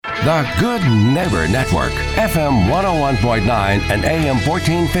The Good Neighbor Network, FM 101.9 and AM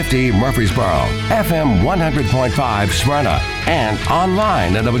 1450 Murfreesboro, FM 100.5 Smyrna, and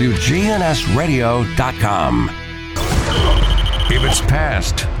online at WGNSradio.com. If it's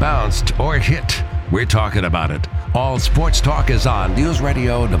passed, bounced, or hit, we're talking about it. All Sports Talk is on News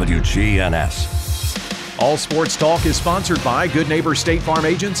Radio WGNS. All Sports Talk is sponsored by Good Neighbor State Farm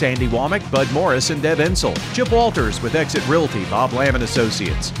agents Andy Womack, Bud Morris, and Deb Ensel. Chip Walters with Exit Realty, Bob Lamb and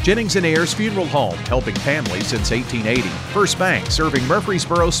Associates. Jennings & Ayers Funeral Home, helping families since 1880. First Bank, serving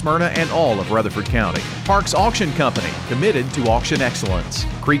Murfreesboro, Smyrna, and all of Rutherford County. Parks Auction Company, committed to auction excellence.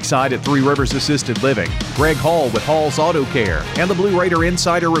 Creekside at Three Rivers Assisted Living. Greg Hall with Hall's Auto Care. And the Blue Raider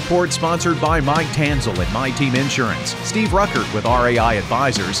Insider Report sponsored by Mike Tanzel and My Team Insurance. Steve Ruckert with RAI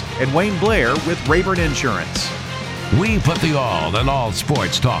Advisors. And Wayne Blair with Rayburn Insurance. We put the all in all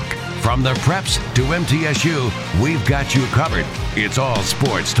sports talk. From the Preps to MTSU, we've got you covered. It's All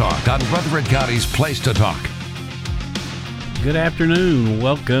Sports Talk on Rutherford County's Place to Talk. Good afternoon.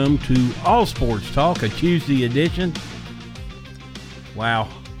 Welcome to All Sports Talk, a Tuesday edition. Wow.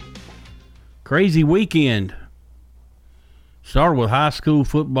 Crazy weekend. Started with high school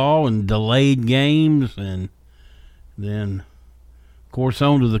football and delayed games, and then, of course,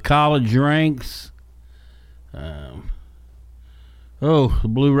 on to the college ranks. The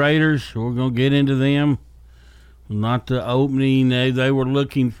Blue Raiders, we're going to get into them. Not the opening they were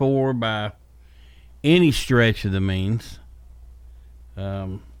looking for by any stretch of the means.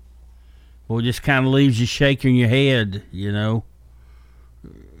 Well, it just kind of leaves you shaking your head,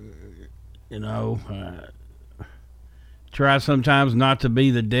 try sometimes not to be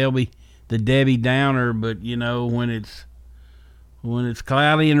the Debbie Downer, but when it's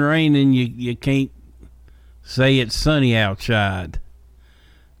cloudy and raining, you can't say it's sunny outside.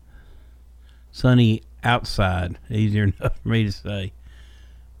 Sunny outside, easier enough for me to say.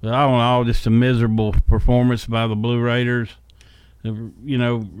 But all in all, just a miserable performance by the Blue Raiders.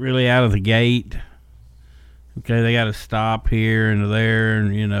 Really out of the gate. Okay, they got to stop here and there,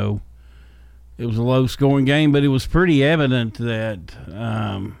 and it was a low-scoring game, but it was pretty evident that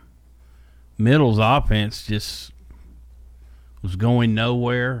Middle's offense just was going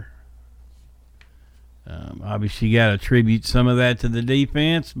nowhere. Obviously, you got to attribute some of that to the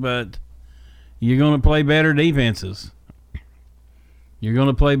defense, but you're going to play better defenses. You're going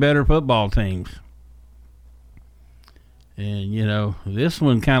to play better football teams. And, this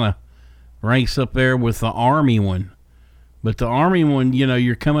one kind of ranks up there with the Army one. But the Army one,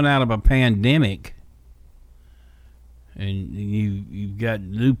 you're coming out of a pandemic. And you've got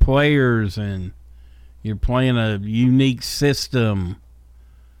new players, and you're playing a unique system.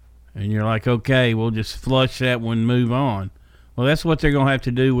 And you're like, okay, we'll just flush that one, move on. Well, that's what they're going to have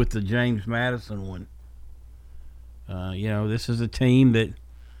to do with the James Madison one. This is a team that,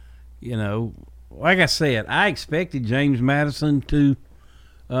 like I said, I expected James Madison to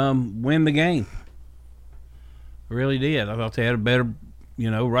win the game. I really did. I thought they had a better,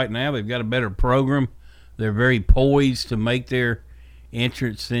 right now they've got a better program. They're very poised to make their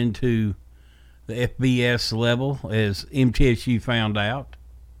entrance into the FBS level, as MTSU found out.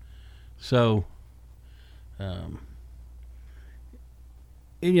 So,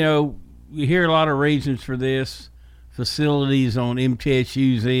 you hear a lot of reasons for this. Facilities on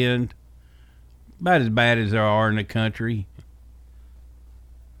MTSU's end, about as bad as there are in the country.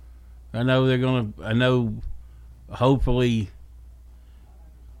 I know hopefully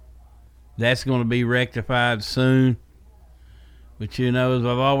that's going to be rectified soon. But as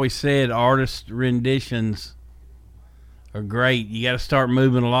I've always said, artist renditions are great. You got to start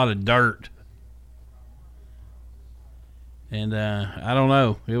moving a lot of dirt. And I don't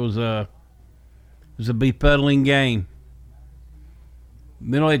know. It was a befuddling game.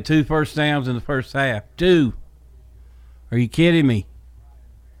 Middle had 2 first downs in the first half. 2. Are you kidding me?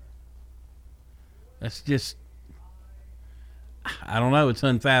 That's just, I don't know. It's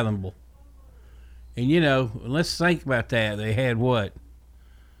unfathomable. And, let's think about that. They had what?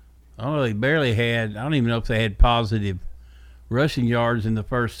 I don't know. They barely had, I don't even know if they had positive rushing yards in the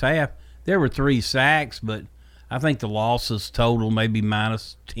first half. There were 3 sacks, but I think the losses total maybe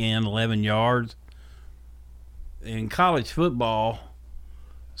minus 10, 11 yards. In college football,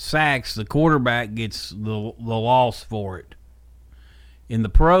 sacks, the quarterback gets the loss for it. In the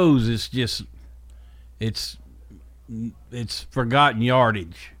pros, it's forgotten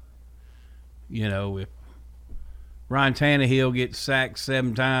yardage. If Ryan Tannehill gets sacked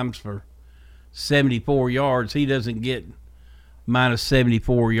 7 times for 74 yards, he doesn't get minus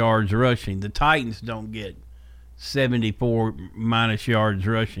 74 yards rushing. The Titans don't get 74 minus yards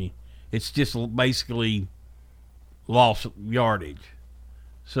rushing. It's just basically lost yardage.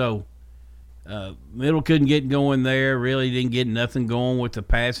 So Middle couldn't get going there. Really didn't get nothing going with the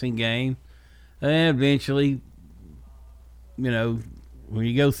passing game. And eventually, when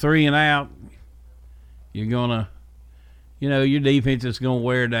you go 3 and out, you're gonna, your defense is gonna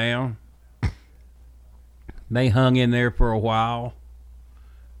wear down. They hung in there for a while,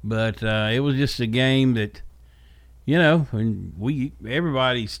 but it was just a game that, when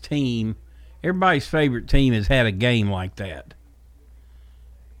everybody's favorite team has had a game like that.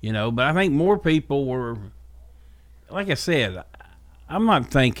 But I think more people were, like I said, I'm not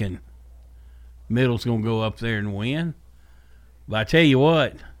thinking Middle's going to go up there and win. But I tell you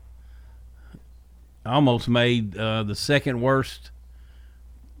what, I almost made the second worst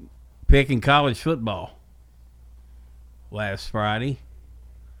pick in college football last Friday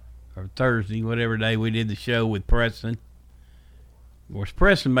or Thursday, whatever day we did the show with Preston. Of course,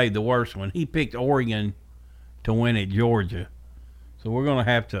 Preston made the worst one. He picked Oregon to win at Georgia. So we're going to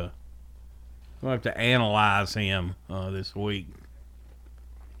have to analyze him this week.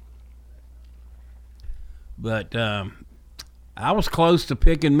 But I was close to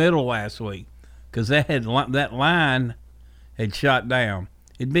picking Middle last week because that line had shot down.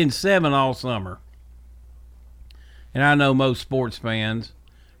 It'd been 7 all summer. And I know most sports fans,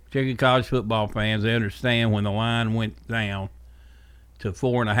 particularly college football fans, they understand when the line went down to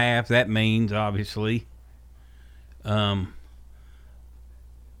 4.5. That means, obviously,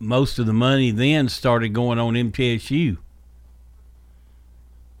 most of the money then started going on MTSU.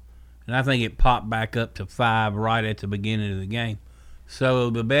 And I think it popped back up to 5 right at the beginning of the game. So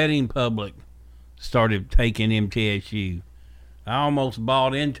the betting public started taking MTSU. I almost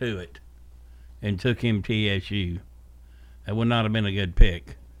bought into it and took MTSU. That would not have been a good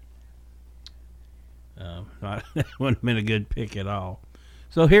pick. That wouldn't have been a good pick at all.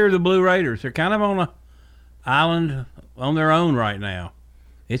 So here are the Blue Raiders. They're kind of on an island on their own right now.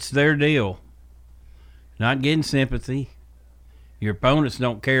 It's their deal. Not getting sympathy. Your opponents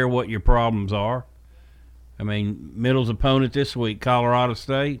don't care what your problems are. I mean, Middle's opponent this week, Colorado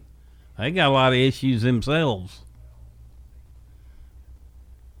State, they got a lot of issues themselves.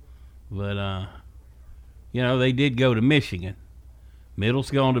 But, they did go to Michigan. Middle's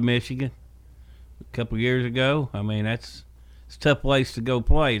gone to Michigan a couple years ago. I mean, it's a tough place to go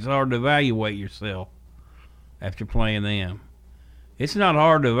play. It's hard to evaluate yourself after playing them. It's not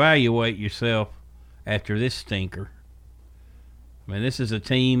hard to evaluate yourself after this stinker. I mean, this is a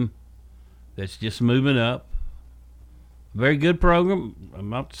team that's just moving up. Very good program. I'm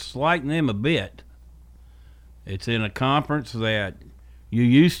not slighting them a bit. It's in a conference that you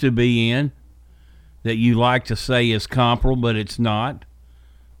used to be in, that you like to say is comparable, but it's not.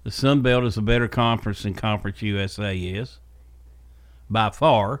 The Sun Belt is a better conference than Conference USA is, by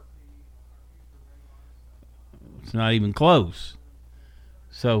far. It's not even close.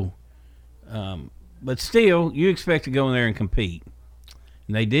 So, but still, you expect to go in there and compete.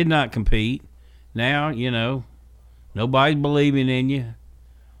 And they did not compete. Now, nobody's believing in you.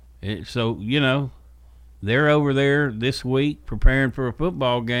 So, they're over there this week preparing for a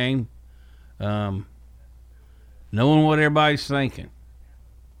football game, knowing what everybody's thinking.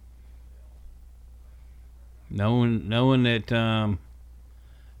 Knowing that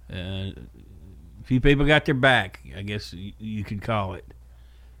a few people got their back, I guess you could call it.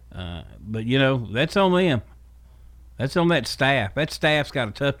 But, that's on them. That's on that staff. That staff's got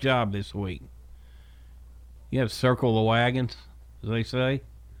a tough job this week. You have to circle the wagons, as they say.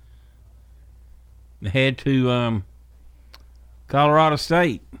 They head to Colorado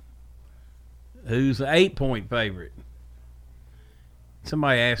State, who's an 8-point favorite.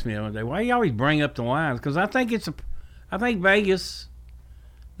 Somebody asked me the other day, why do you always bring up the lines? Because I think Vegas,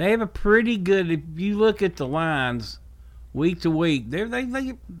 they have a pretty good, if you look at the lines week to week,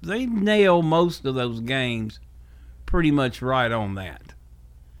 they nail most of those games pretty much right on that.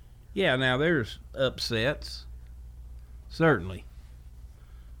 Yeah, now there's upsets, certainly.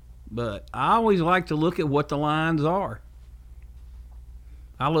 But I always like to look at what the lines are.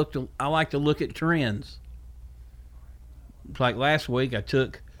 I like to look at trends. It's like last week I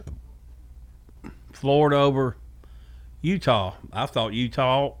took Florida over Utah. I thought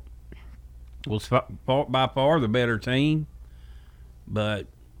Utah was by far the better team, but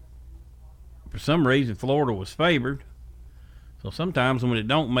for some reason Florida was favored. So sometimes when it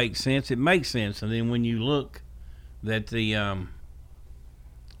don't make sense, it makes sense. And then when you look that they had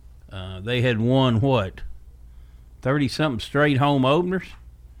won 30-something straight home openers,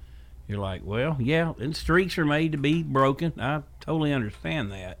 you're like, well, yeah, and streaks are made to be broken. I totally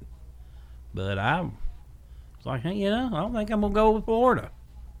understand that. But I was like, hey, I don't think I'm going to go with Florida.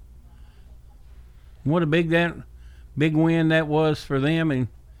 What a big win that was for them. And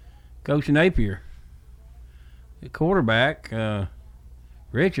Coach Napier. The quarterback,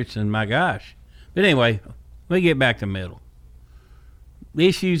 Richardson, my gosh. But anyway, let me get back to middle.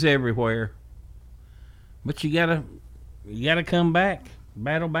 Issues everywhere. But you gotta come back,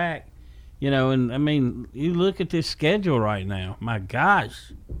 battle back. And I mean, you look at this schedule right now. My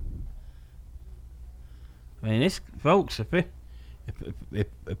gosh. I mean, it's folks, if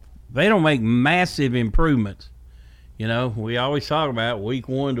they don't make massive improvements, we always talk about week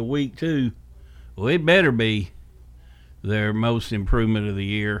 1 to week 2. Well, it better be their most improvement of the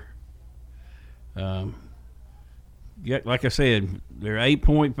year. Like I said, they're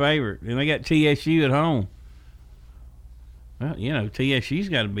 8-point favorite, and they got TSU at home. Well, TSU's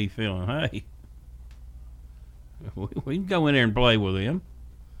got to be feeling, hey, we can go in there and play with them.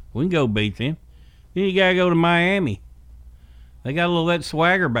 We can go beat them. Then you got to go to Miami. They got a little of that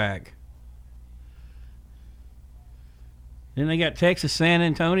swagger back. Then they got Texas San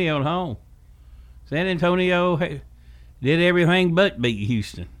Antonio at home. San Antonio did everything but beat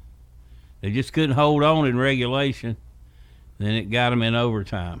Houston. They just couldn't hold on in regulation. Then it got them in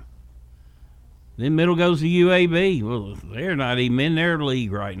overtime. Then middle goes to UAB. Well, they're not even in their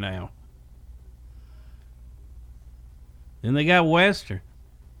league right now. Then they got Western.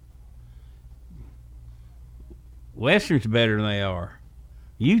 Western's better than they are.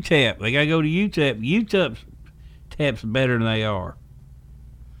 UTEP, they got to go to UTEP. UTEP's better than they are.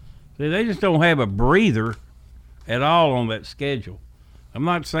 See, they just don't have a breather at all on that schedule. I'm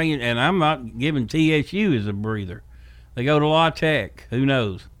not saying, and I'm not giving TSU as a breather. They go to La Tech. Who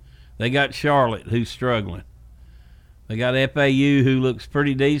knows? They got Charlotte, who's struggling. They got FAU, who looks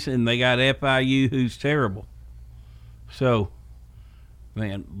pretty decent, and they got FIU, who's terrible. So,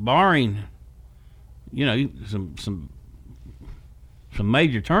 man, barring, some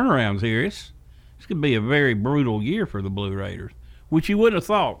major turnarounds here, it's going to be a very brutal year for the Blue Raiders, which you wouldn't have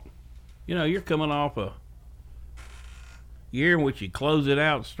thought. You're coming off a year in which you close it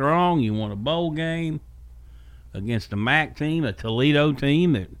out strong. You won a bowl game against a MAC team, a Toledo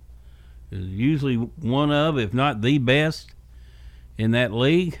team that is usually one of, if not the best in that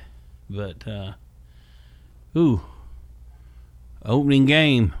league. But, opening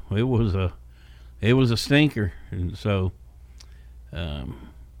game, it was a stinker. And so,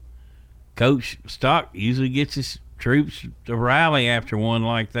 Coach Stock usually gets his troops to rally after one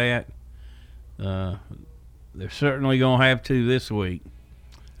like that. They're certainly going to have to this week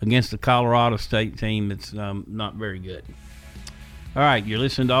against the Colorado State team that's not very good. All right, you're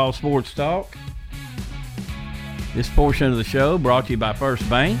listening to All Sports Talk. This portion of the show brought to you by First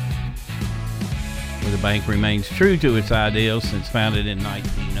Bank, where the bank remains true to its ideals since founded in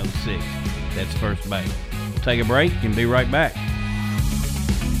 1906. That's First Bank. We'll take a break and be right back.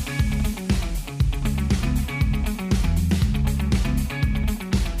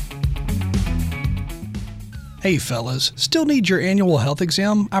 Hey fellas, still need your annual health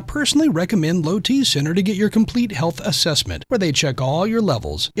exam? I personally recommend Low T Center to get your complete health assessment, where they check all your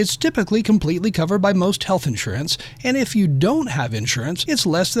levels. It's typically completely covered by most health insurance, and if you don't have insurance, it's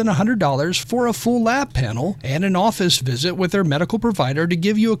less than $100 for a full lab panel and an office visit with their medical provider to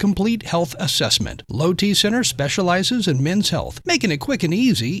give you a complete health assessment. Low T Center specializes in men's health, making it quick and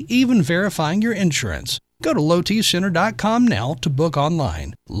easy, even verifying your insurance. Go to lowtcenter.com now to book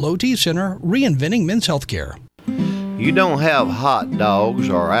online. Low T Center, reinventing men's healthcare. You don't have hot dogs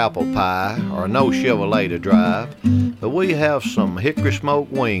or apple pie or no Chevrolet to drive, but we have some hickory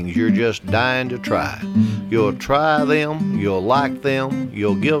smoked wings you're just dying to try. You'll try them, you'll like them,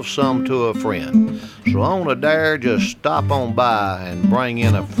 you'll give some to a friend. So on a dare, just stop on by and bring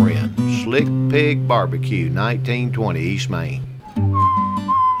in a friend. Slick Pig Barbecue, 1920 East Main.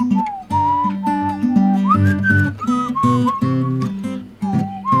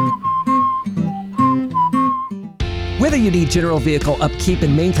 Whether you need general vehicle upkeep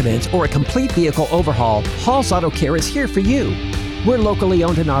and maintenance or a complete vehicle overhaul, Hall's Auto Care is here for you. We're locally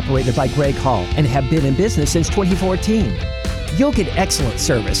owned and operated by Greg Hall and have been in business since 2014. You'll get excellent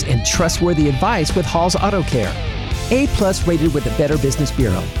service and trustworthy advice with Hall's Auto Care. A+ rated with the Better Business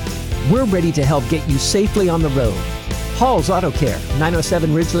Bureau. We're ready to help get you safely on the road. Hall's Auto Care,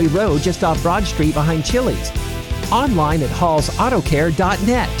 907 Ridgely Road, just off Broad Street behind Chili's. Online at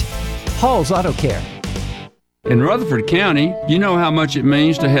hallsautocare.net. Hall's Auto Care. In Rutherford County, you know how much it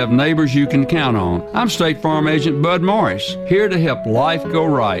means to have neighbors you can count on. I'm State Farm Agent Bud Morris, here to help life go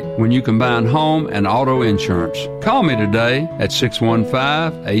right when you combine home and auto insurance. Call me today at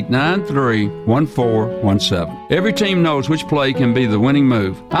 615-893-1417. Every team knows which play can be the winning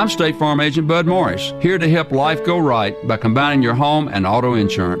move. I'm State Farm Agent Bud Morris, here to help life go right by combining your home and auto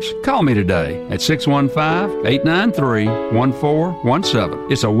insurance. Call me today at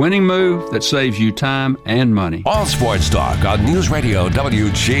 615-893-1417. It's a winning move that saves you time and money. All Sports Talk on News Radio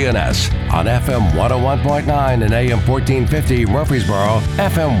WGNS on FM 101.9 and AM 1450 Murfreesboro,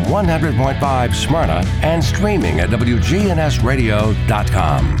 FM 100.5 Smyrna, and streaming at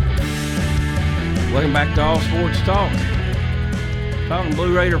WGNSradio.com. Welcome back to All Sports Talk. Talking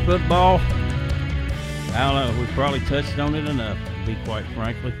Blue Raider football. I don't know. We probably touched on it enough, to be quite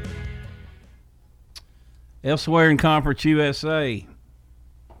frankly. Elsewhere in Conference USA,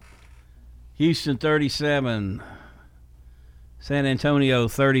 Houston 37, San Antonio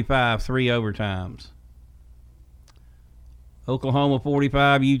 35, 3 overtimes. Oklahoma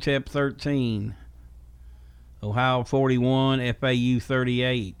 45, UTEP 13. Ohio 41, FAU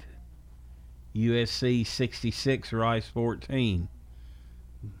 38. USC 66, Rice 14.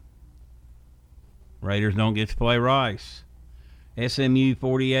 Raiders don't get to play Rice. SMU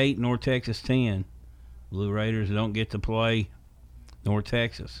 48, North Texas 10. Blue Raiders don't get to play North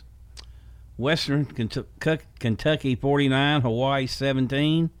Texas. Western Kentucky 49, Hawaii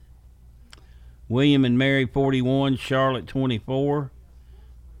 17. William and Mary 41, Charlotte 24.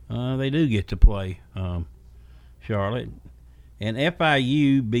 They do get to play Charlotte. And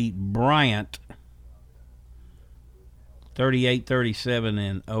FIU beat Bryant 38-37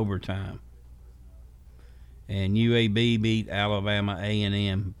 in overtime. And UAB beat Alabama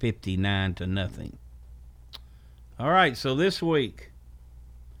A&M 59-0. All right, so this week,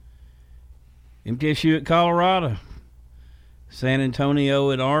 MTSU at Colorado, San Antonio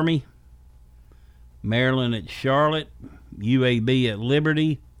at Army, Maryland at Charlotte, UAB at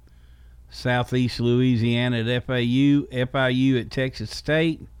Liberty, Southeast Louisiana at FAU, FIU at Texas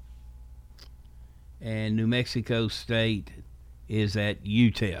State, and New Mexico State is at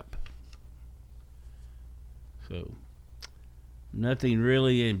UTEP. So, nothing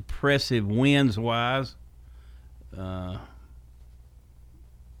really impressive wins-wise.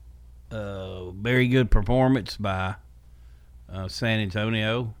 Very good performance by San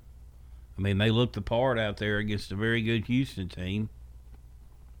Antonio. I mean, they looked the part out there against a very good Houston team.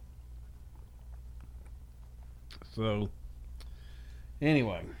 So,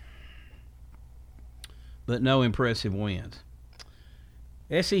 anyway. But no impressive wins.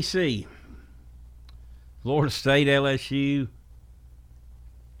 SEC. Florida State, LSU.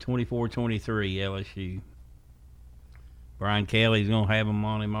 24-23, LSU. Brian Kelly's going to have them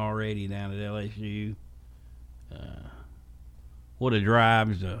on him already down at LSU. What a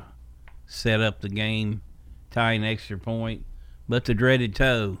drive to set up the game, tie an extra point. But the dreaded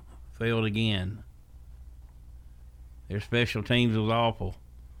toe failed again. Their special teams was awful.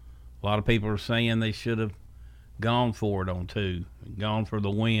 A lot of people are saying they should have gone for it on 2, gone for the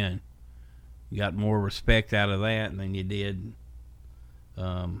win. You got more respect out of that than you did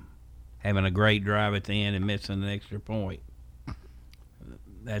having a great drive at the end and missing an extra point.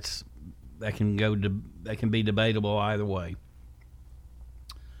 That can be debatable either way.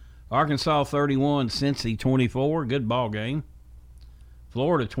 Arkansas 31, Cincy 24, good ball game.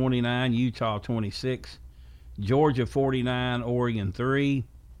 Florida 29, Utah 26, Georgia 49, Oregon 3.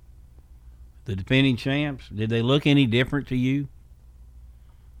 The defending champs, did they look any different to you?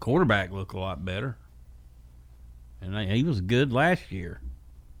 Quarterback looked a lot better, and he was good last year.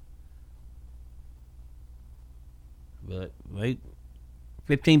 But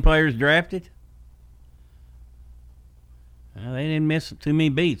 15 players drafted. They didn't miss too many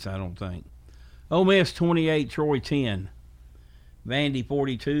beats, I don't think. Ole Miss 28, Troy 10. Vandy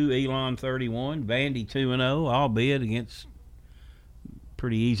 42, Elon 31. Vandy 2-0, albeit against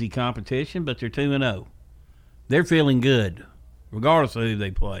pretty easy competition, but they're 2-0. They're feeling good, regardless of who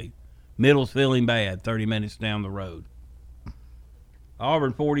they play. Middle's feeling bad, 30 minutes down the road.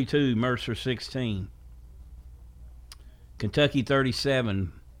 Auburn 42, Mercer 16. Kentucky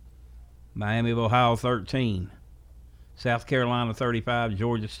 37, Miami of Ohio 13. South Carolina 35,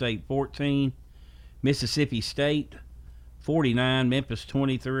 Georgia State 14. Mississippi State 49, Memphis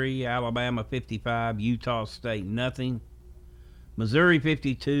 23, Alabama 55, Utah State nothing. Missouri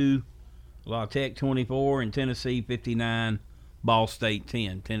 52, La Tech 24, and Tennessee 59, Ball State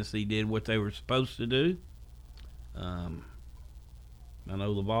 10. Tennessee did what they were supposed to do. I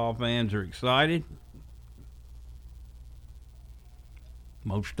know the Vol fans are excited.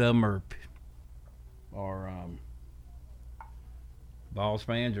 Most of them are Vols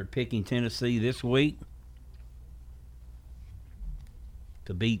fans are picking Tennessee this week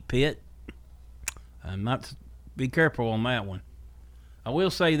to beat Pitt. I'm not be careful on that one. I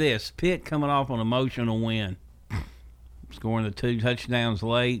will say this, Pitt coming off an emotional win, scoring the 2 touchdowns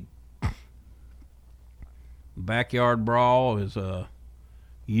late. Backyard brawl is a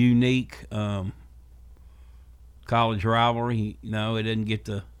unique college rivalry. You know, it didn't get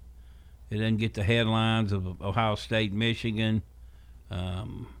the headlines of Ohio State, Michigan,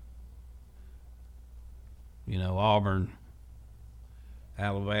 Auburn,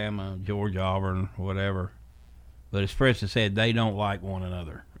 Alabama, Georgia, Auburn, whatever. But as Preston said, they don't like one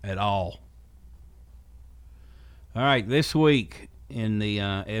another at all. All right, this week in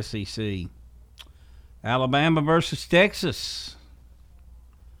the SEC, Alabama versus Texas.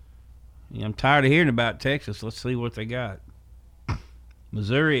 I'm tired of hearing about Texas. Let's see what they got.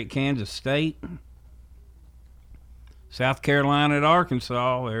 Missouri at Kansas State. South Carolina at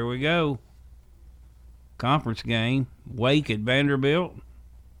Arkansas. There we go. Conference game. Wake at Vanderbilt.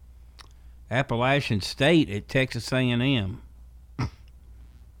 Appalachian State at Texas A&M.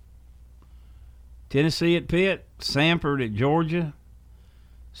 Tennessee at Pitt. Samford at Georgia.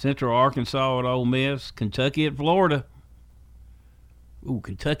 Central Arkansas at Ole Miss. Kentucky at Florida. Ooh,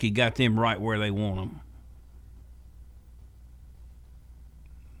 Kentucky got them right where they want them.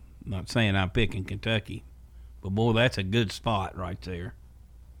 Not saying I'm picking Kentucky, but boy, that's a good spot right there.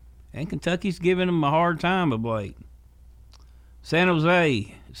 And Kentucky's giving them a hard time of late. San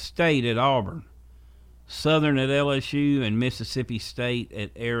Jose State at Auburn. Southern at LSU, and Mississippi State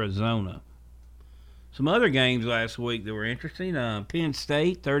at Arizona. Some other games last week that were interesting. Penn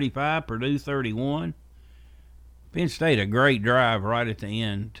State 35, Purdue 31. Penn State, a great drive right at the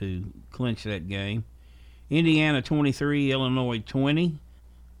end to clinch that game. Indiana 23, Illinois 20.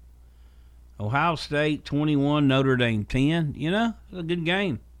 Ohio State 21, Notre Dame 10. You know, it was a good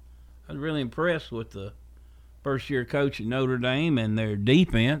game. I was really impressed with the first-year coach at Notre Dame and their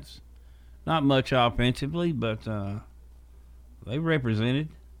defense. Not much offensively, but they represented.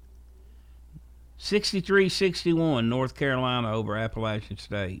 63-61, North Carolina over Appalachian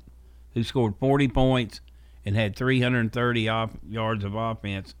State, who scored 40 points and had 330 yards of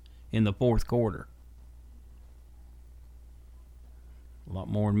offense in the fourth quarter. A lot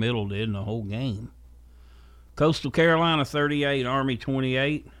more than Middle did in the whole game. Coastal Carolina 38, Army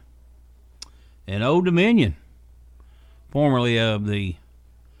 28. And Old Dominion, formerly of the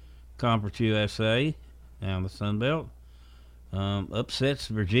Conference USA, now the Sun Belt, upsets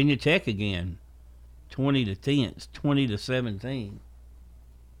Virginia Tech again, 20-17.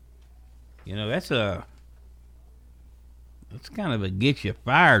 You know, that's kind of a get you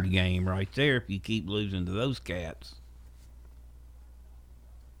fired game right there if you keep losing to those cats.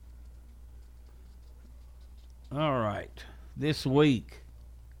 All right, this week,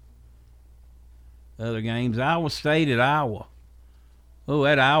 other games, Iowa State at Iowa. Oh,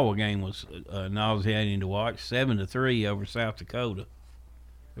 that Iowa game was nauseating to watch, 7-3 over South Dakota.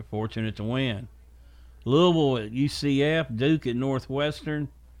 They're fortunate to win. Louisville at UCF, Duke at Northwestern,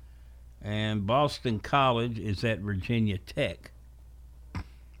 and Boston College is at Virginia Tech.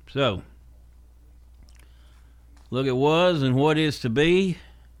 So, look at was and what is to be.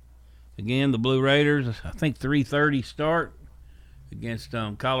 Again, the Blue Raiders, I think 3:30 start against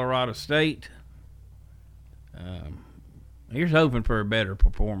Colorado State. Here's hoping for a better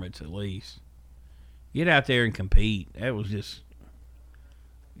performance at least. Get out there and compete. That was just,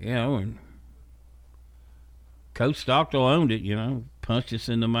 and Coach Stockdale owned it, punched us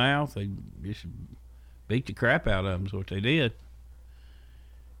in the mouth. They just beat the crap out of them is what they did.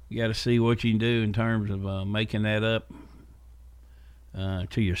 You got to see what you can do in terms of making that up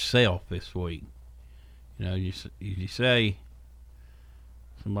to yourself this week. You say,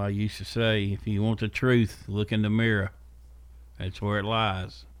 somebody used to say, if you want the truth, look in the mirror. That's where it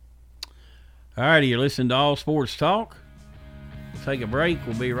lies. All righty, you're listening to All Sports Talk. We'll take a break.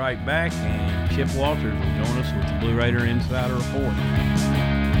 We'll be right back, and Chip Walters will join us with the Blue Raider Insider Report.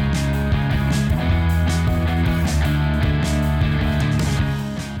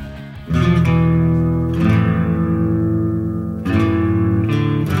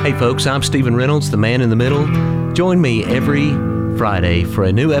 Hey folks, I'm Stephen Reynolds, the man in the middle. Join me every Friday for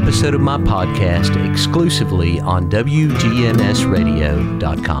a new episode of my podcast exclusively on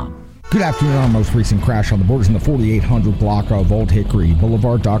WGNSradio.com. Good afternoon. Our most recent crash on the board is in the 4800 block of Old Hickory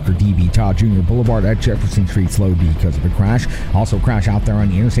Boulevard, Dr. D.B. Todd Jr. Boulevard at Jefferson Street, slow because of a crash. Also crash out there on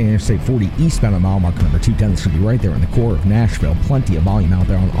the Interstate 40 eastbound at mile marker number 210. This should be right there in the core of Nashville. Plenty of volume out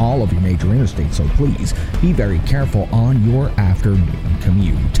there on all of your major interstates, so please be very careful on your afternoon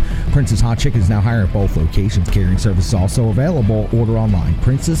commute. Princess Hot Chicken is now hiring at both locations. Catering service is also available. Order online,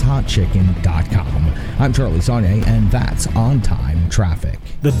 princesshotchicken.com. I'm Charlie Saunier, and that's On Time Traffic.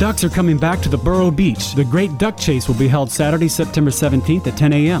 The Ducks are coming coming back to the Borough Beach. The Great Duck Chase will be held Saturday, September 17th at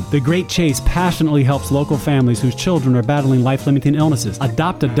 10 a.m. The Great Chase passionately helps local families whose children are battling life-limiting illnesses.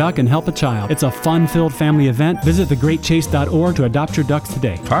 Adopt a duck and help a child. It's a fun-filled family event. Visit thegreatchase.org to adopt your ducks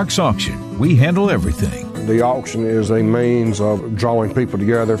today. Parks Auction. We handle everything. The auction is a means of drawing people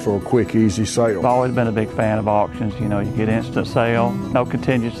together for a quick, easy sale. I've always been a big fan of auctions. You know, you get instant sale, no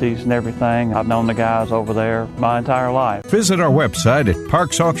contingencies and everything. I've known the guys over there my entire life. Visit our website at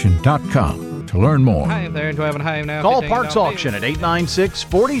parksauction.com to learn more. Hi there, into having home now. Call Parks Auction at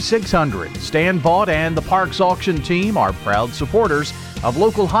 896-4600. Stan Vaught and the Parks Auction team are proud supporters of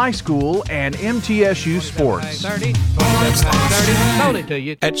local high school and MTSU sports.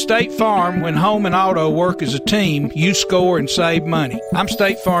 At State Farm, when home and auto work as a team, you score and save money. I'm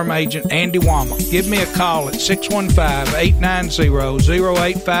State Farm agent Andy Womack. Give me a call at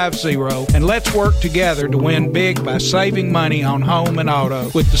 615-890-0850 and let's work together to win big by saving money on home and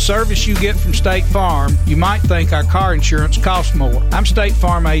auto. With the service you get from State Farm, you might think our car insurance costs more. I'm State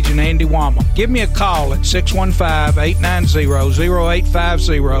Farm agent Andy Womack. Give me a call at 615-890-0850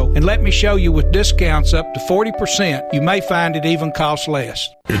 and let me show you with discounts up to 40%. You may find it even costs less.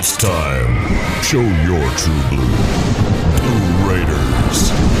 It's time. Show your true blue. Blue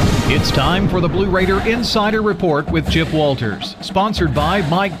Raiders. It's time for the Blue Raider Insider Report with Chip Walters, sponsored by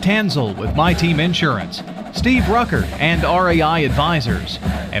Mike Tanzel with My Team Insurance, Steve Rucker and RAI Advisors,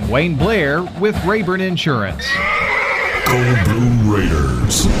 and Wayne Blair with Rayburn Insurance. Go Blue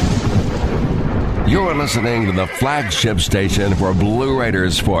Raiders. You're listening to the flagship station for Blue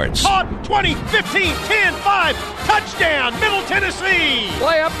Raiders sports. Caught 20, 15, 10, 5, touchdown, Middle Tennessee.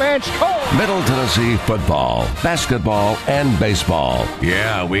 Play up and score. Middle Tennessee football, basketball, and baseball.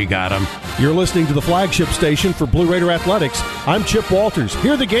 Yeah, we got them. You're listening to the flagship station for Blue Raider Athletics. I'm Chip Walters.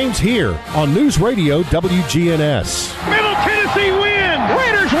 Hear the games here on News Radio WGNS. Middle Tennessee wins.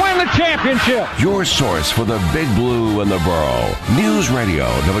 Raiders win the championship. Your source for the Big Blue and the Borough. News Radio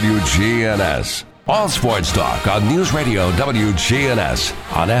WGNS. All sports talk on News Radio WGNS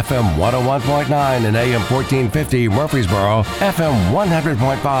on FM 101.9 and AM 1450 Murfreesboro, FM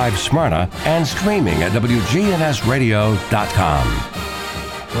 100.5 Smyrna, and streaming at WGNSradio.com.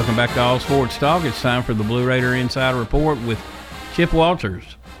 Welcome back to All Sports Talk. It's time for the Blue Raider Insider Report with Chip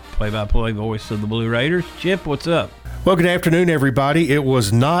Walters, play-by-play voice of the Blue Raiders. Chip, what's up? Well, good afternoon, everybody. It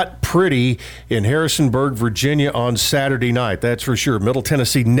was not pretty in Harrisonburg, Virginia on Saturday night, that's for sure. Middle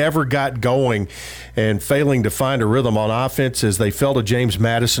Tennessee never got going and failing to find a rhythm on offense as they fell to James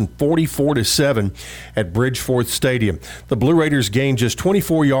Madison 44-7 at Bridgeforth Stadium. The Blue Raiders gained just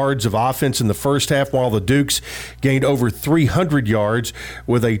 24 yards of offense in the first half, while the Dukes gained over 300 yards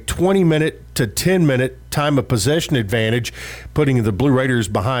with a 20-minute to 10-minute time of possession advantage, putting the Blue Raiders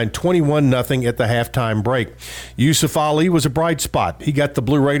behind 21-0 at the halftime break. Yusuf Ali was a bright spot. He got the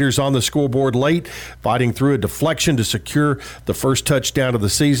Blue Raiders on the scoreboard late, fighting through a deflection to secure the first touchdown of the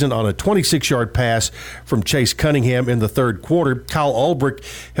season on a 26-yard pass from Chase Cunningham in the third quarter. Kyle Ulbrich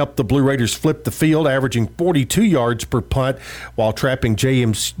helped the Blue Raiders flip the field, averaging 42 yards per punt while trapping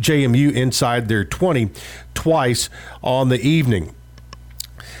JMU inside their 20 twice on the evening.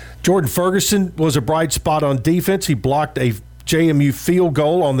 Jordan Ferguson was a bright spot on defense. He blocked a JMU field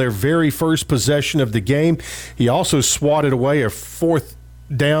goal on their very first possession of the game. He also swatted away a fourth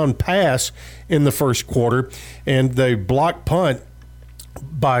down pass in the first quarter, and the block punt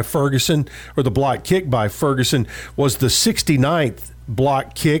by Ferguson, or the block kick by Ferguson, was the 69th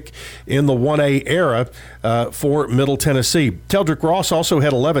block kick in the 1A era for Middle Tennessee. Teldrick Ross also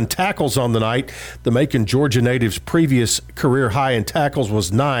had 11 tackles on the night. The Macon, Georgia native's previous career high in tackles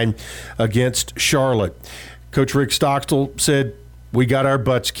was 9 against Charlotte. Coach Rick Stockstill said, "We got our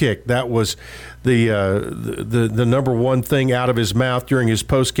butts kicked." That was the number one thing out of his mouth during his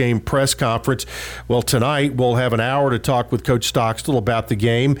post-game press conference. Well, tonight we'll have an hour to talk with Coach Stockstill about the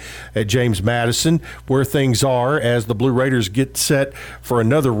game at James Madison, where things are as the Blue Raiders get set for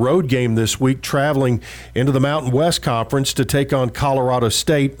another road game this week, traveling into the Mountain West Conference to take on Colorado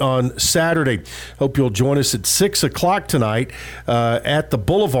State on Saturday. Hope you'll join us at 6 o'clock tonight at the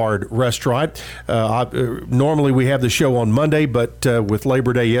Boulevard Restaurant. Normally we have the show on Monday, but with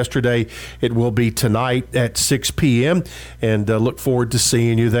Labor Day yesterday, it will be tonight at 6 p.m., and look forward to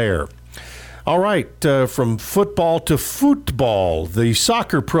seeing you there. All right, from football to football, the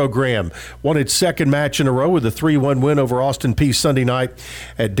soccer program won its second match in a row with a 3-1 win over Austin Peay Sunday night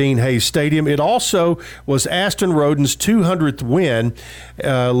at Dean Hayes Stadium. It also was Aston Roden's 200th win,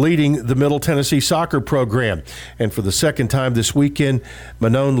 leading the Middle Tennessee soccer program. And for the second time this weekend,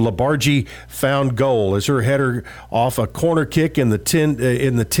 Manon Labarge found goal as her header off a corner kick in the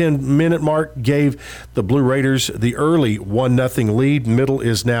 10-minute mark gave the Blue Raiders the early 1-0 lead. Middle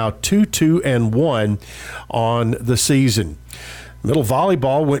is now 2-2-1 on the season. Middle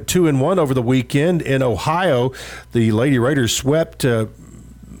volleyball went 2-1 over the weekend in Ohio. The Lady Raiders swept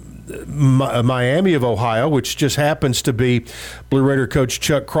Miami of Ohio, which just happens to be Blue Raider coach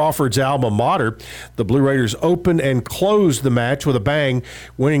Chuck Crawford's alma mater. The Blue Raiders opened and closed the match with a bang,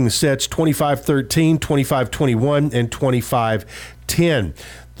 winning the sets 25-13, 25-21, and 25-10.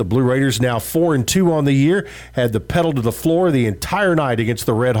 The Blue Raiders, now 4-2 on the year, had the pedal to the floor the entire night against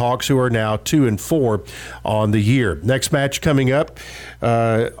the Red Hawks, who are now 2-4 on the year. Next match coming up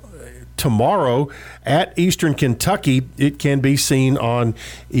tomorrow at Eastern Kentucky. It can be seen on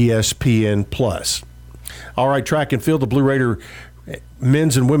ESPN+. All right, track and field, the Blue Raider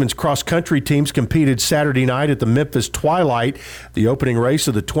men's and women's cross-country teams competed Saturday night at the Memphis Twilight, the opening race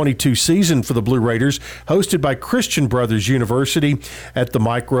of the 22 season for the Blue Raiders, hosted by Christian Brothers University at the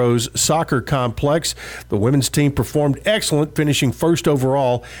Mike Rose Soccer Complex. The women's team performed excellent, finishing first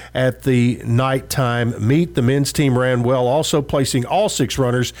overall at the nighttime meet. The men's team ran well, also placing all 6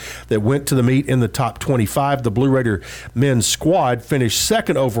 runners that went to the meet in the top 25. The Blue Raider men's squad finished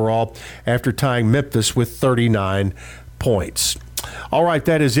second overall after tying Memphis with 39 points. All right,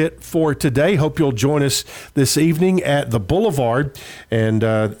 that is it for today. Hope you'll join us this evening at the Boulevard.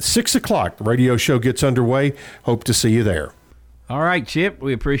 And 6 o'clock, the radio show gets underway. Hope to see you there. All right, Chip,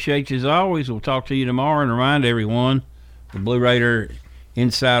 we appreciate you as always. We'll talk to you tomorrow, and remind everyone the Blue Raider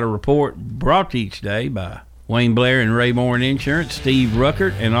Insider Report brought to you today by Wayne Blair and Rayborn Insurance, Steve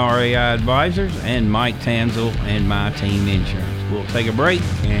Ruckert and RAI Advisors, and Mike Tanzel and My Team Insurance. We'll take a break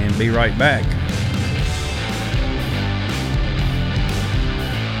and be right back.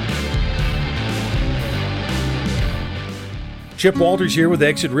 Chip Walters here with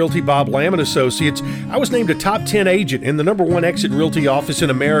Exit Realty Bob Lamb & Associates. I was named a top 10 agent in the #1 Exit Realty office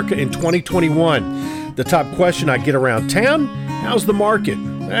in America in 2021. The top question I get around town, how's the market?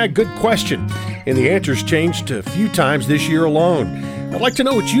 Good question. And the answer's changed a few times this year alone. I'd like to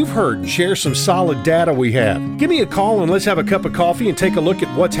know what you've heard and share some solid data we have. Give me a call and let's have a cup of coffee and take a look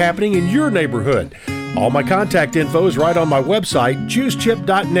at what's happening in your neighborhood. All my contact info is right on my website,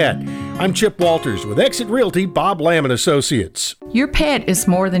 choosechip.net. I'm Chip Walters with Exit Realty Bob Lamb & Associates. Your pet is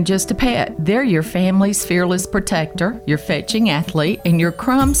more than just a pet. They're your family's fearless protector, your fetching athlete, and your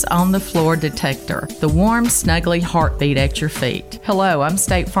crumbs on the floor detector. The warm, snuggly heartbeat at your feet. Hello, I'm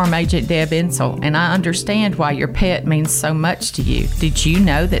State Farm Agent Deb Insel, and I understand why your pet means so much to you. Did you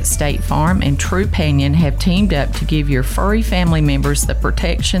know that State Farm and Trupanion have teamed up to give your furry family members the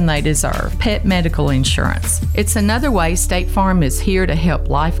protection they deserve? Pet medical insurance. It's another way State Farm is here to help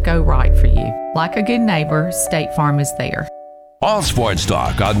life go right for you. Like a good neighbor, State Farm is there. All Sports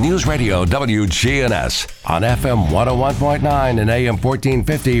Talk on News Radio WGNS on FM 101.9 and AM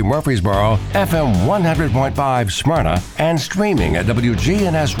 1450 Murfreesboro, FM 100.5 Smyrna, and streaming at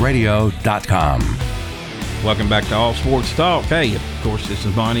WGNSradio.com. Welcome back to All Sports Talk. Hey, of course, this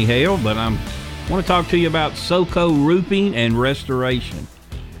is Bonnie Hale, but I want to talk to you about SoCo Roofing and Restoration.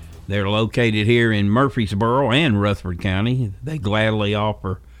 They're located here in Murfreesboro and Rutherford County. They gladly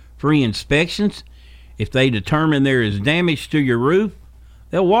offer free inspections. If they determine there is damage to your roof,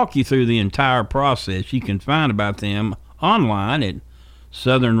 they'll walk you through the entire process. You can find about them online at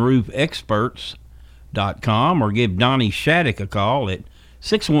southernroofexperts.com or give Donnie Shattuck a call at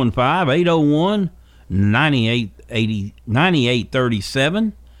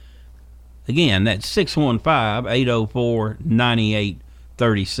 615-801-9837. Again, that's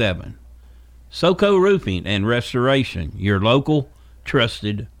 615-804-9837. SoCo Roofing and Restoration, your local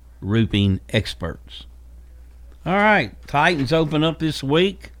trusted roofing experts. All right, Titans open up this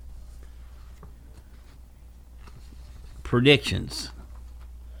week. Predictions.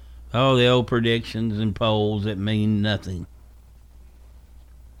 Oh, the old predictions and polls that mean nothing.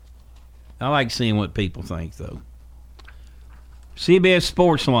 I like seeing what people think, though. CBS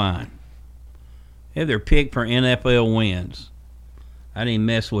Sports Line. They have their pick for NFL wins. I didn't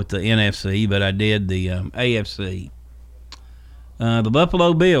mess with the NFC, but I did the AFC. The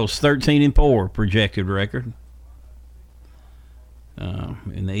Buffalo Bills, 13-4 projected record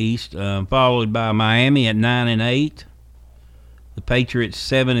in the East, followed by Miami at 9-8, the Patriots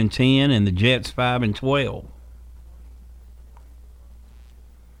 7-10, and the Jets 5-12.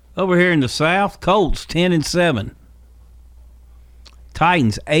 Over here in the South, Colts 10-7.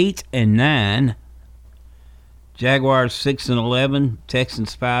 Titans 8-9. Jaguars 6-11.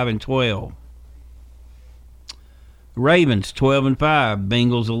 Texans 5-12. Ravens 12-5.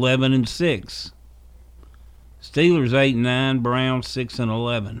 Bengals 11-6. Steelers 8-9. Browns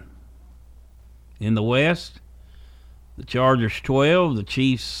 6-11. In the West, the Chargers 12. The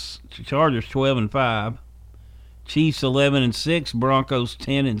Chargers 12-5. Chiefs 11-6. Broncos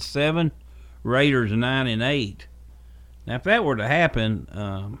 10-7. Raiders 9-8. Now, if that were to happen,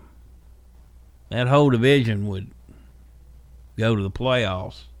 that whole division would go to the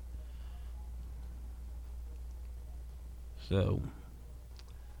playoffs. So,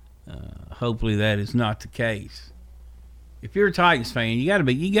 hopefully that is not the case. If you're a Titans fan, you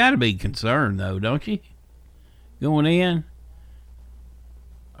gotta be concerned though, don't you? Going in,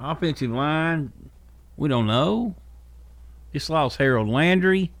 offensive line, we don't know. Just lost Harold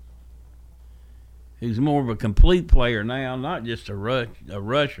Landry, who's more of a complete player now, not just a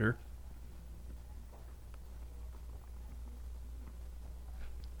rusher.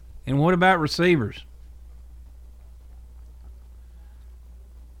 And what about receivers?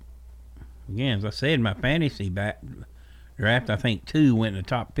 Again, as I said, in my fantasy draft, I think 2 went in the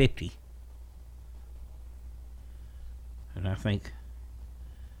top 50. And I think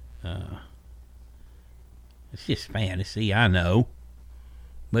it's just fantasy, I know.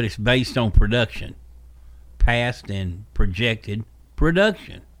 But it's based on production. Past and projected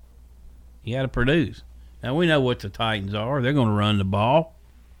production. You got to produce. Now, we know what the Titans are. They're going to run the ball.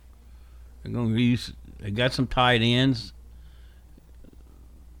 They got some tight ends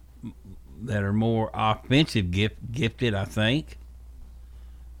that are more offensive gifted, I think.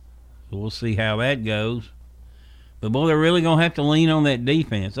 So we'll see how that goes. But, boy, they're really going to have to lean on that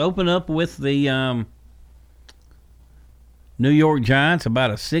defense. Open up with the New York Giants,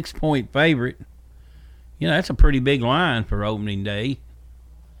 about a 6-point favorite. You know, that's a pretty big line for opening day.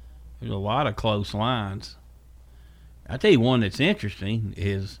 There's a lot of close lines. I'll tell you one that's interesting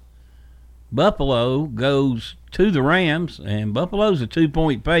is Buffalo goes to the Rams, and Buffalo's a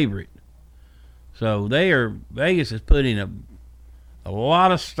 2-point favorite. So Vegas is putting a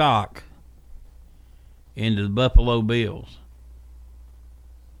lot of stock into the Buffalo Bills.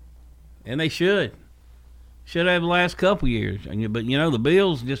 And they should have the last couple years. But, you know, the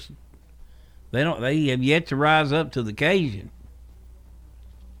Bills they have yet to rise up to the occasion.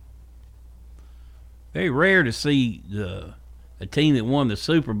 Very rare to see a team that won the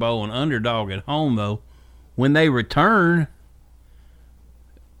Super Bowl, an underdog at home, though, when they return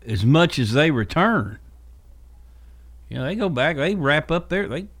as much as they return. You know, they go back, they wrap up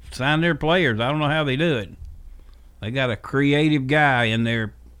they sign their players. I don't know how they do it. They got a creative guy in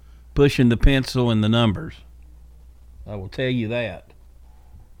there pushing the pencil and the numbers. I will tell you that.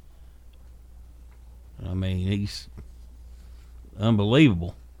 I mean, he's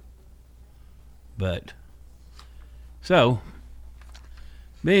unbelievable. But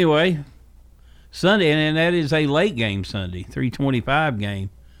anyway, Sunday, and that is a late game Sunday, 3:25 game.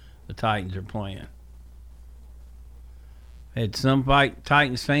 The Titans are playing. Had some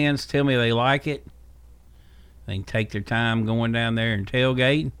Titans fans tell me they like it. They can take their time going down there and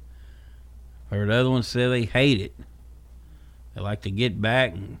tailgate. Heard other ones say they hate it. They like to get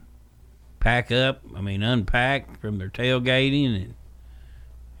back and unpack from their tailgating and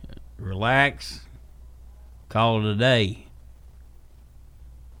relax, call it a day.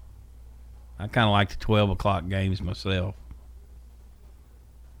 I kind of like the 12 o'clock games myself.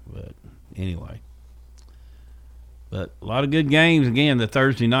 But anyway. But a lot of good games. Again, the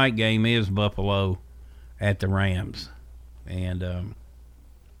Thursday night game is Buffalo at the Rams. And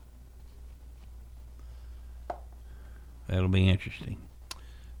that'll be interesting.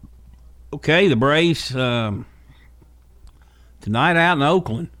 Okay, the Braves tonight out in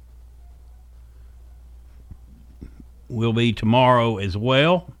Oakland. Will be tomorrow as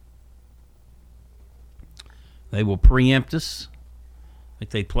well. They will preempt us. I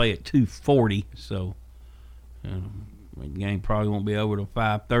think they play at 2:40, so the game probably won't be over till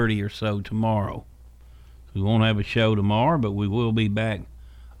 5:30 or so tomorrow. We won't have a show tomorrow, but we will be back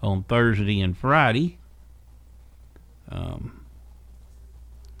on Thursday and Friday.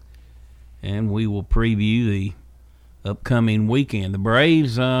 And we will preview the upcoming weekend. The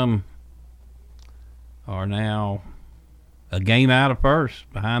Braves are now a game out of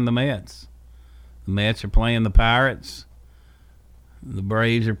first behind the Mets. The Mets are playing the Pirates. The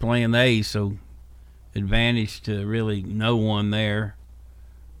Braves are playing the A's, so advantage to really no one there.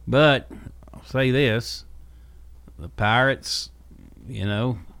 But I'll say this, the Pirates,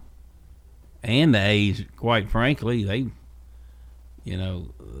 and the A's, quite frankly, You know,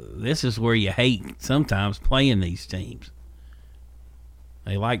 this is where you hate sometimes playing these teams.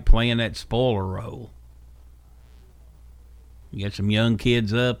 They like playing that spoiler role. You get some young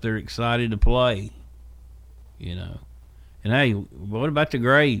kids up, they're excited to play. You know. And hey, what about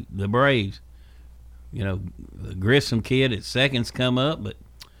the Braves? You know, the Grissom kid at second's come up, but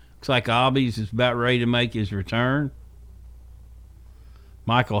looks like Obbies is about ready to make his return.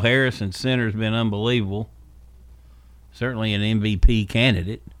 Michael Harris in center has been unbelievable. Certainly an MVP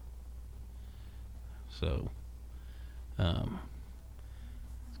candidate. So,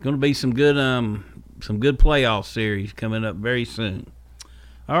 it's going to be some good playoff series coming up very soon.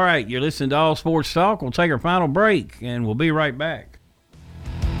 All right, you're listening to All Sports Talk. We'll take our final break, and we'll be right back.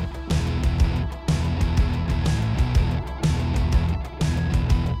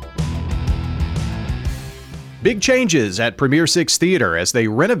 Big changes at Premier Six Theater as they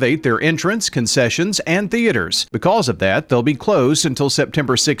renovate their entrance, concessions, and theaters. Because of that, they'll be closed until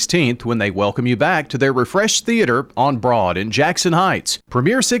September 16th when they welcome you back to their refreshed theater on Broad in Jackson Heights.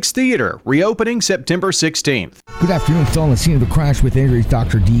 Premier Six Theater, reopening September 16th. Good afternoon. Still on the scene of the crash with injuries.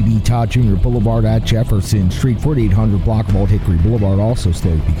 Dr. D.B. Todd Jr. Boulevard at Jefferson Street, 4800 block of Old Hickory Boulevard, also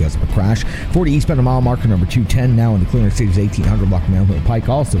slowed because of a crash. 40 eastbound of mile marker number 210, now in the clearing stages. 1800 block of Manhood Pike,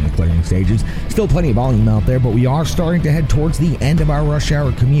 also in the clearing stages. Still plenty of volume out there, but we are starting to head towards the end of our rush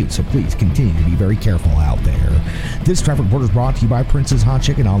hour commute, so please continue to be very careful out there. This traffic report is brought to you by Prince's Hot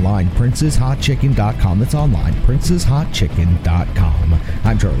Chicken online, princeshotchicken.com. That's online, princeshotchicken.com.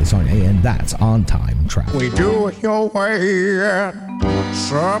 I'm Charlie Sonia, and that's On Time Traffic. We do it your way at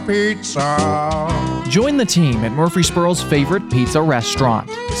Sir Pizza. Join the team at Murfreesboro's favorite pizza restaurant.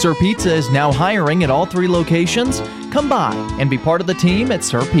 Sir Pizza is now hiring at all 3 locations. Come by and be part of the team at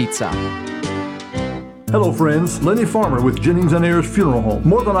Sir Pizza. Hello friends, Lenny Farmer with Jennings & Ayers Funeral Home.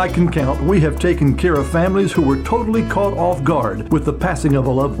 More than I can count, we have taken care of families who were totally caught off guard with the passing of a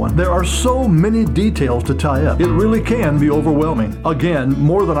loved one. There are so many details to tie up. It really can be overwhelming. Again,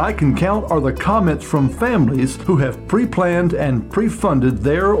 more than I can count are the comments from families who have pre-planned and pre-funded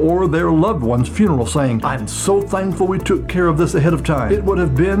their or their loved one's funeral, saying, "I'm so thankful we took care of this ahead of time. It would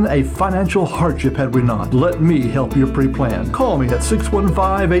have been a financial hardship had we not. Let me help you pre-plan." Call me at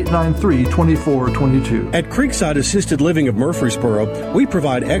 615-893-2422. At Creekside Assisted Living of Murfreesboro, we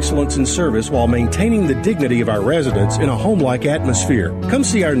provide excellence in service while maintaining the dignity of our residents in a home-like atmosphere. Come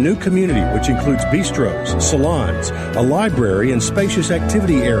see our new community, which includes bistros, salons, a library, and spacious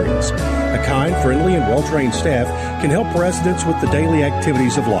activity areas. A kind, friendly, and well-trained staff can help residents with the daily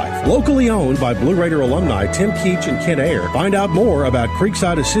activities of life. Locally owned by Blue Raider alumni Tim Keach and Kent Ayer. Find out more about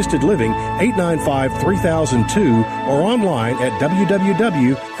Creekside Assisted Living, 895-3002, or online at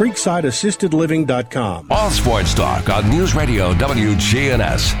www.creeksideassistedliving.com. All Sports Talk on News Radio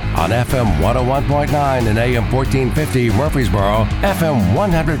WGNS on FM 101.9 and AM 1450 Murfreesboro, FM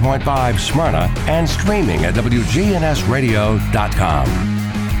 100.5 Smyrna, and streaming at WGNSradio.com.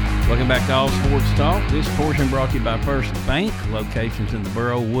 Welcome back to All Sports Talk. This portion brought to you by First Bank, locations in the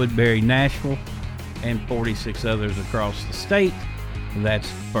borough, Woodbury, Nashville, and 46 others across the state. That's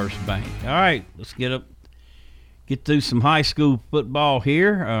First Bank. All right, let's get through some high school football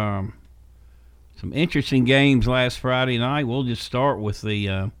here. Some interesting games last Friday night. We'll just start with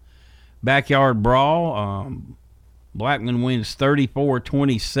the backyard brawl. Blackman wins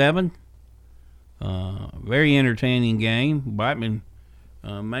 34-27. Very entertaining game. Blackman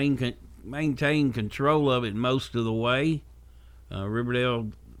maintained control of it most of the way.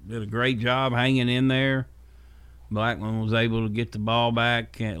 Riverdale did a great job hanging in there. Blackman was able to get the ball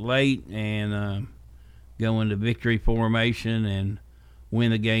back late and go into victory formation and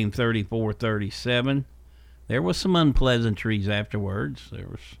win the game 34-37. There was some unpleasantries afterwards. There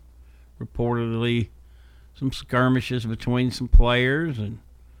was reportedly some skirmishes between some players and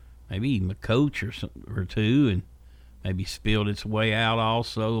maybe even a coach or two, and maybe spilled its way out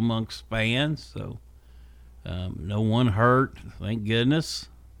also amongst fans. So no one hurt, thank goodness.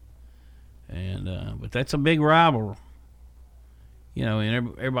 And but that's a big rivalry. You know,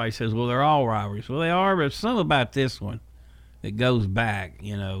 and everybody says, well, they're all rivalries. Well, they are, but there's something about this one that goes back,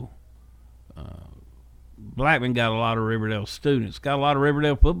 you know. Blackman got a lot of Riverdale students, got a lot of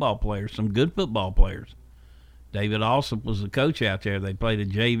Riverdale football players, some good football players. David Alsop was the coach out there. They played a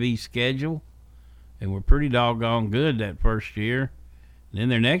JV schedule and were pretty doggone good that first year. And then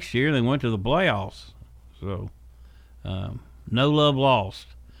their next year, they went to the playoffs. So, no love lost.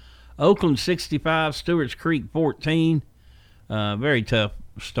 Oakland 65, Stewart's Creek 14. Very tough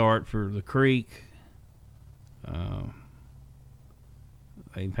start for the Creek.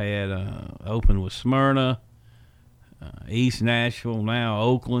 They've had open with Smyrna, East Nashville, now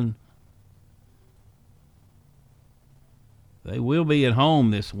Oakland. They will be at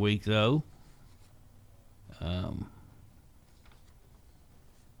home this week, though.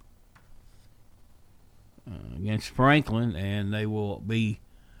 Against Franklin, and they will be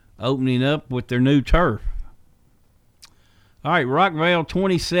opening up with their new turf. All right, Rockvale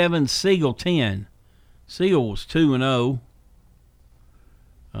 27, Siegel 10. Siegel was 2-0.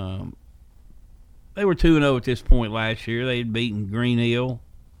 They were 2-0 at this point last year. They had beaten Green Hill,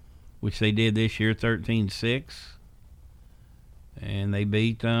 which they did this year, 13-6. And they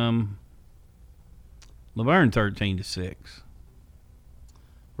beat Laverne 13-6.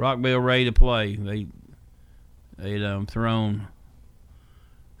 Rockvale ready to play. They'd thrown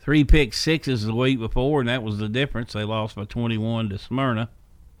 3 pick sixes the week before, and that was the difference. They lost by 21 to Smyrna.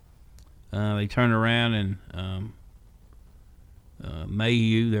 They turned around and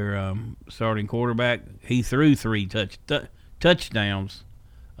Mayhew, their starting quarterback, he threw 3 touchdowns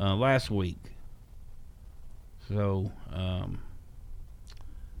last week. So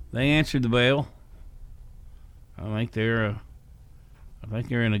they answered the bell. I think they're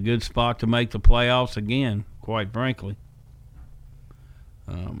in a good spot to make the playoffs again, quite frankly.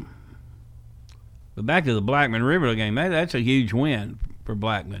 But back to the Blackman Riverdale game, that's a huge win for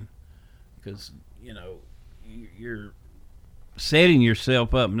Blackman, because you're setting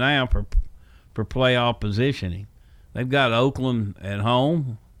yourself up now for playoff positioning. They've got Oakland at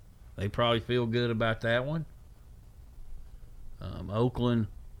home. They probably feel good about that one. Oakland,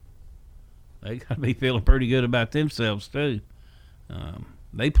 they got to be feeling pretty good about themselves too.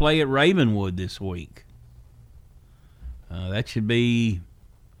 They play at Ravenwood this week. That's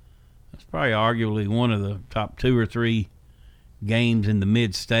probably arguably one of the top 2 or 3 games in the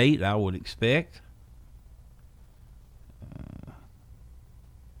mid-state, I would expect.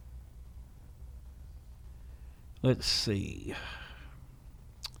 Let's see.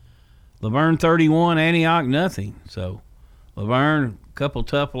 Laverne 31, Antioch nothing. So Laverne, a couple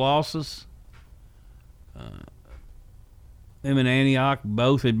tough losses. Them and Antioch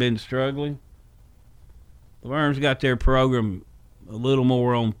both had been struggling. Laverne's got their program a little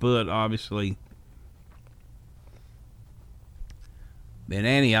more on foot, obviously, than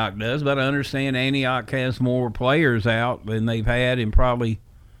Antioch does, but I understand Antioch has more players out than they've had in probably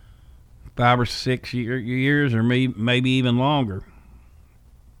 5 or 6 years, or maybe even longer.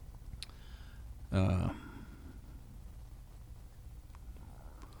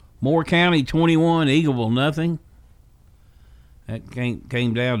 Moore County 21, Eagleville nothing. That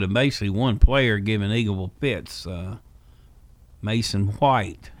came down to basically one player giving Eagleville fits, Dawson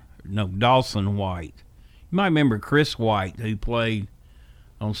White. You might remember Chris White, who played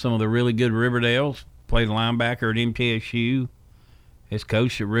on some of the really good Riverdales, played linebacker at MTSU, has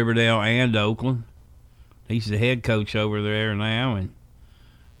coached at Riverdale and Oakland. He's the head coach over there now, and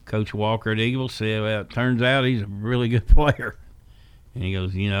Coach Walker at Eagle said, well, it turns out he's a really good player. And he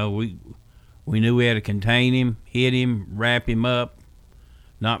goes, we knew we had to contain him, hit him, wrap him up,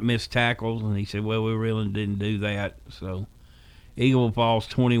 not miss tackles. And he said, well, we really didn't do that. So Eagle falls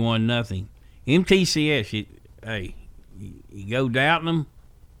 21-0. MTCS, you go doubting them.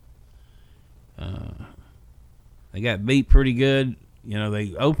 They got beat pretty good.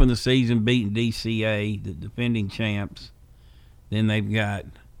 They opened the season beating DCA, the defending champs. Then they've got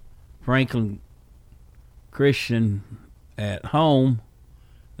Franklin Christian at home.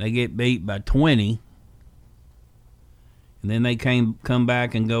 They get beat by 20. And then they come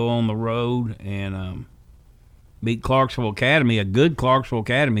back and go on the road and beat Clarksville Academy, a good Clarksville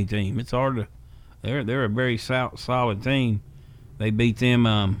Academy team. It's hard to – they're a very solid team. They beat them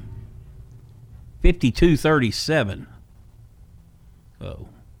 52-37. So,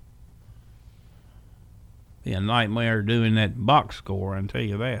 be a nightmare doing that box score, I can tell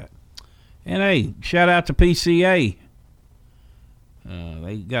you that. And, hey, shout out to PCA.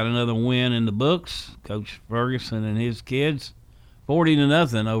 They got another win in the books. Coach Ferguson and his kids,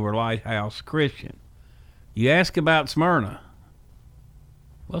 40-0 over Lighthouse Christian. You ask about Smyrna.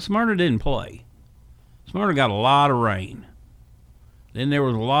 Well, Smyrna didn't play. Smyrna got a lot of rain. Then there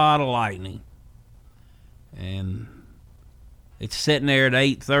was a lot of lightning. And it's sitting there at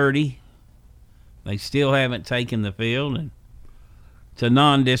 8:30. They still haven't taken the field. And it's a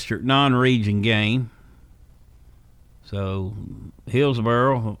non-district, non-region game. So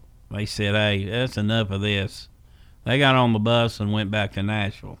Hillsboro, they said, hey, that's enough of this. They got on the bus and went back to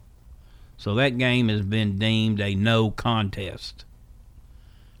Nashville. So that game has been deemed a no contest.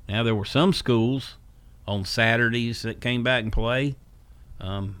 Now, there were some schools on Saturdays that came back and played.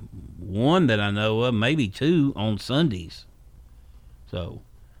 One that I know of, maybe 2 on Sundays. So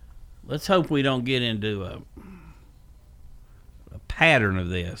let's hope we don't get into a pattern of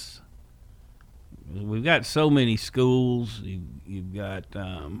this. we've got so many schools. You've got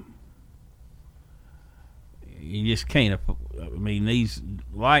you just can't. I mean, these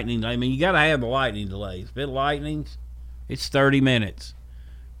lightning. I mean, you got to have the lightning delays. If it lightnings, it's 30 minutes.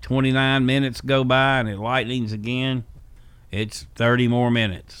 29 minutes go by, and it lightnings again. It's 30 more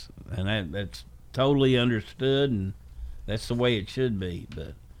minutes, and that's totally understood, and that's the way it should be.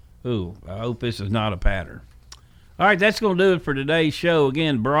 But I hope this is not a pattern. All right, that's going to do it for today's show.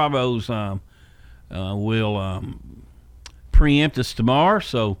 Again, Bravos will preempt us tomorrow,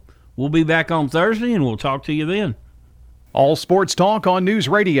 so we'll be back on Thursday, and we'll talk to you then. All Sports Talk on News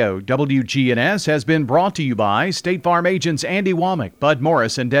Radio WGNS has been brought to you by State Farm agents Andy Womack, Bud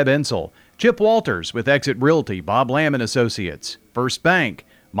Morris, and Deb Ensel. Chip Walters with Exit Realty, Bob Lamb and Associates. First Bank,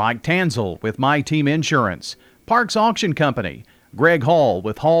 Mike Tanzel with My Team Insurance. Parks Auction Company, Greg Hall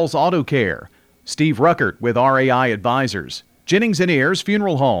with Hall's Auto Care. Steve Ruckert with RAI Advisors. Jennings & Ayers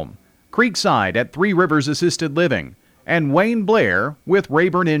Funeral Home. Creekside at Three Rivers Assisted Living. And Wayne Blair with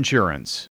Rayburn Insurance.